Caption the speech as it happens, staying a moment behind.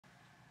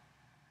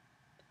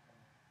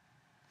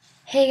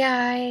Hey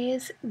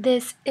guys,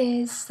 this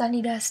is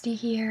SunnyDusty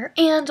here,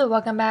 and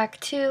welcome back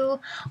to,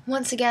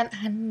 once again,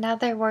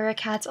 another Warrior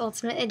Cats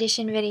Ultimate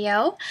Edition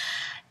video.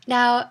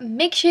 Now,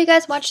 make sure you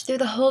guys watch through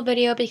the whole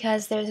video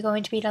because there's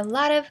going to be a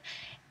lot of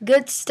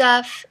good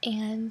stuff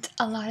and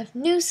a lot of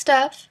new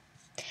stuff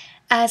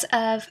as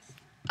of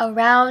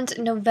around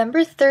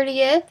November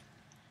 30th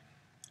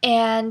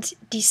and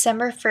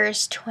December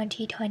 1st,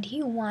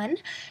 2021.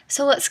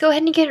 So let's go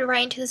ahead and get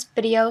right into this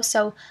video.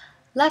 So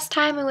last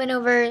time we went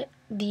over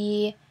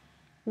the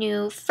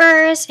new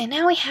furs, and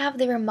now we have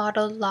the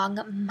remodeled long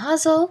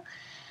muzzle.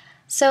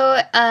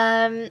 So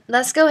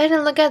let's go ahead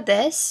and look at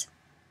this.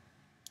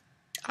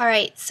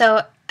 Alright,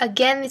 so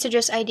again, these are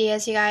just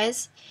ideas, you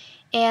guys,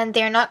 and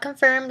they're not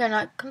confirmed. They're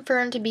not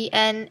confirmed to be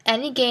in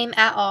any game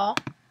at all.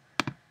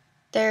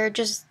 They're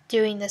just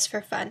doing this for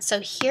fun.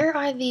 So here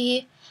are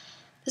this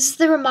is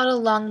the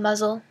remodeled long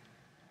muzzle.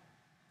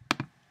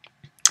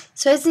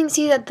 So as you can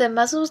see that the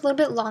muzzle is a little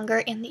bit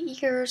longer and the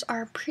ears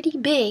are pretty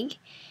big.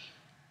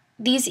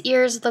 These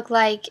ears look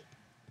like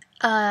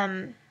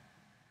I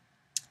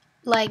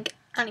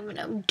don't even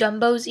know,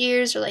 Dumbo's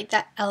ears, or like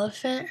that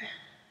elephant, or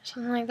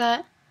something like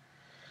that.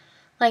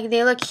 Like,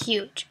 they look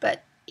huge,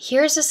 but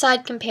here's a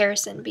side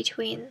comparison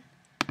between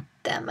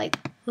them. Like,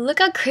 look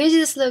how crazy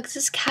this looks.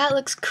 This cat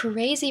looks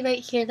crazy right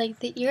here. Like,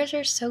 the ears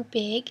are so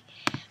big.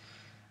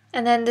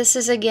 And then this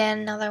is, again,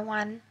 another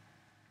one.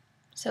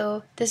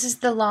 So, this is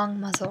the long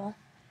muzzle.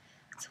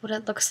 That's what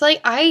it looks like.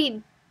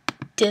 I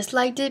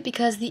disliked it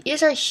because the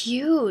ears are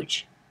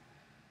huge.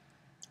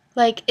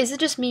 Like, is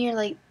it just me, or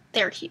like,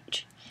 they're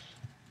huge?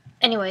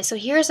 Anyway, so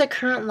here's a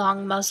current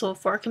long muzzle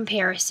for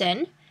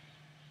comparison.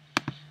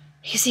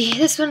 You see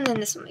this one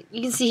and this one.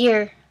 You can see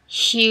here,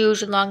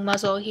 huge long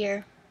muzzle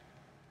here.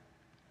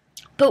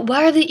 But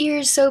why are the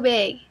ears so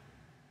big?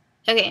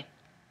 Okay.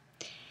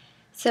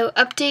 So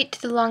update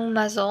to the long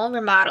muzzle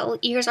remodel.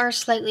 Ears are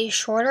slightly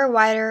shorter,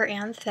 wider,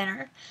 and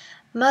thinner.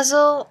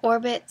 Muzzle,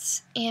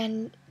 orbits,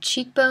 and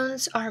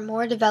cheekbones are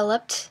more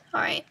developed.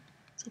 Alright,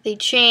 so they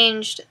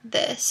changed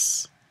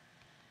this.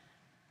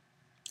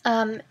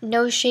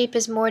 Nose shape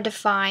is more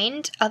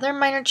defined. Other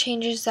minor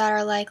changes that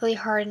are likely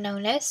hard to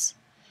notice.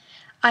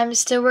 I'm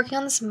still working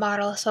on this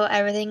model, so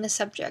everything is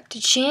subject to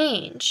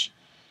change.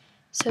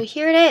 So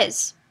here it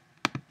is.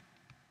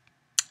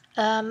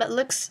 It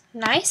looks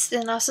nice.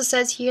 And it also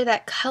says here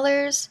that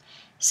colors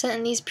sent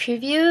in these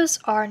previews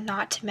are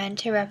not meant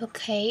to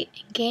replicate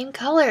in-game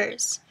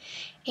colors.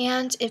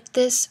 And if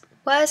this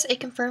was a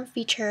confirmed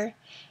feature,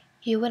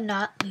 you would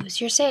not lose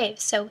your save.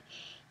 So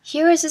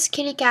here is this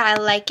kitty cat. I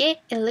like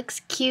it. It looks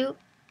cute.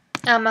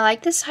 I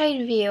like the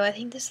side view. I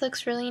think this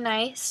looks really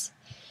nice.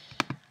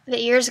 The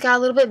ears got a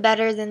little bit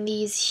better than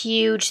these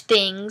huge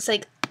things.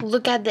 Like,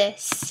 look at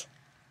this.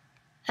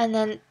 And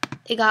then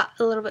it got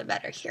a little bit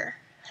better here,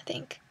 I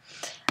think.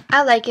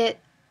 I like it.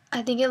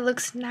 I think it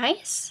looks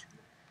nice.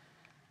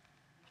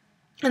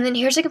 And then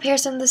here's a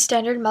comparison of the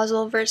standard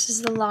muzzle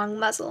versus the long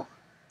muzzle.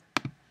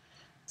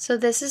 So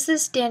this is the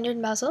standard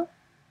muzzle.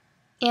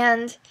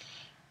 And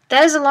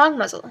that is a long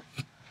muzzle.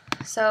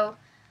 So,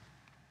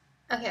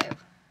 okay,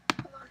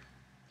 hold on.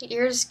 The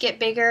ears get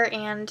bigger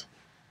and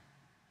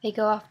they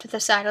go off to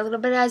the side a little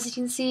bit, as you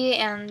can see,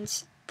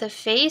 and the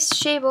face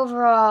shape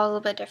overall a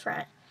little bit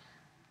different.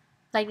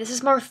 Like, this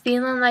is more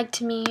feeling like,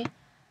 to me,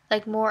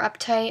 like more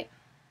uptight.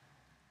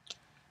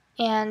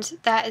 And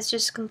that is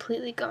just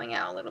completely going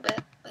out a little bit.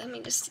 Let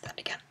me just see that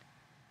again.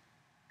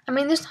 I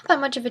mean, there's not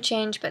that much of a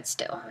change, but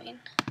still, I mean,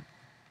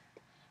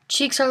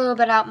 cheeks are a little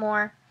bit out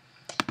more.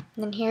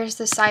 And then here's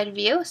the side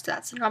view, so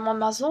that's a normal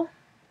muzzle.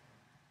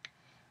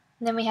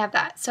 And then we have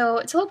that. So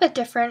it's a little bit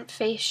different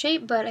face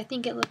shape, but I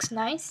think it looks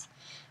nice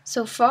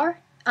so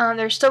far.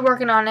 They're still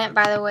working on it,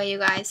 by the way, you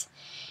guys.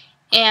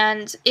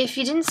 And if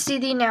you didn't see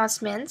the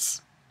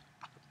announcements,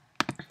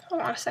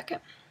 hold on a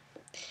second.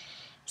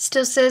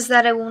 Still says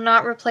that it will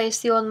not replace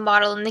the old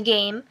model in the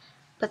game,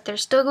 but they're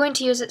still going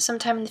to use it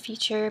sometime in the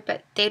future,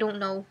 but they don't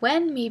know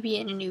when, maybe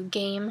in a new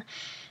game.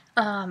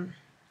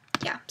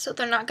 Yeah, so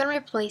they're not going to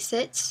replace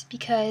it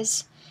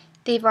because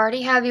they've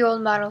already had the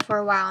old model for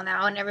a while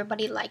now, and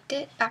everybody liked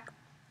it,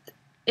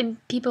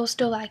 and people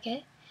still like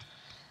it.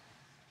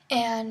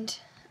 And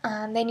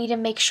they need to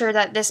make sure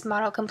that this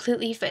model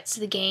completely fits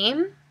the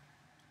game.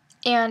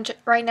 And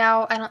right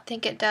now, I don't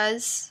think it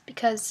does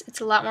because it's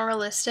a lot more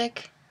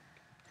realistic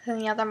than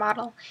the other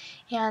model.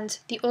 And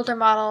the older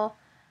model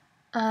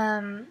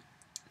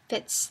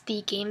fits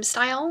the game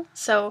style.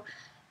 So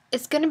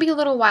it's going to be a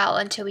little while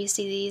until we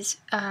see these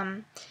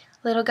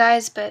little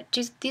guys, but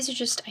these are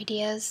just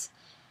ideas.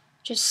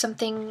 Just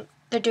something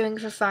they're doing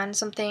for fun,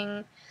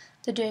 something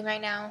they're doing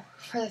right now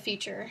for the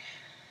future,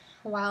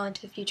 a while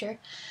into the future.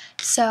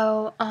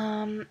 So,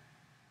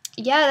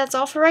 yeah, that's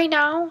all for right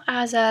now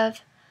as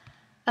of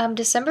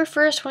December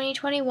 1st,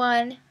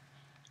 2021.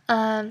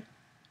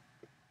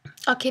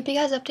 I'll keep you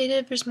guys updated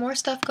if there's more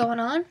stuff going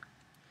on.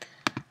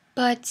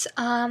 But,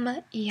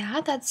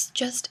 yeah, that's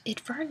just it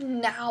for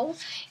now.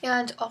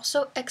 And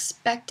also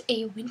expect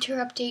a winter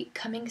update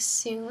coming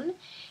soon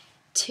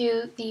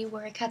to the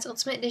Warrior Cats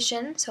Ultimate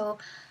Edition. So,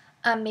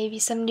 maybe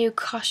some new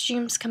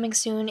costumes coming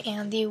soon,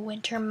 and the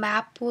winter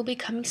map will be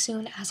coming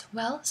soon as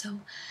well.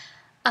 So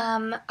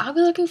I'll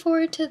be looking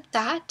forward to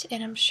that,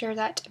 and I'm sure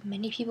that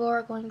many people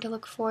are going to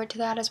look forward to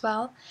that as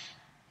well.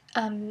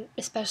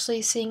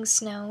 Especially seeing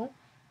snow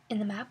in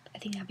the map. I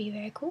think that'd be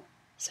very cool.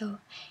 So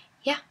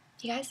yeah,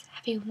 you guys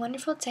have a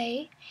wonderful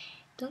day.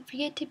 Don't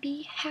forget to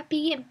be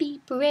happy and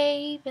be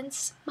brave and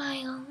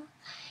smile.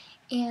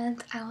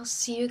 And I will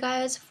see you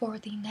guys for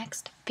the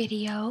next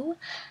video.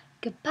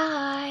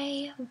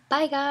 Goodbye.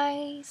 Bye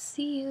guys.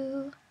 See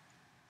you.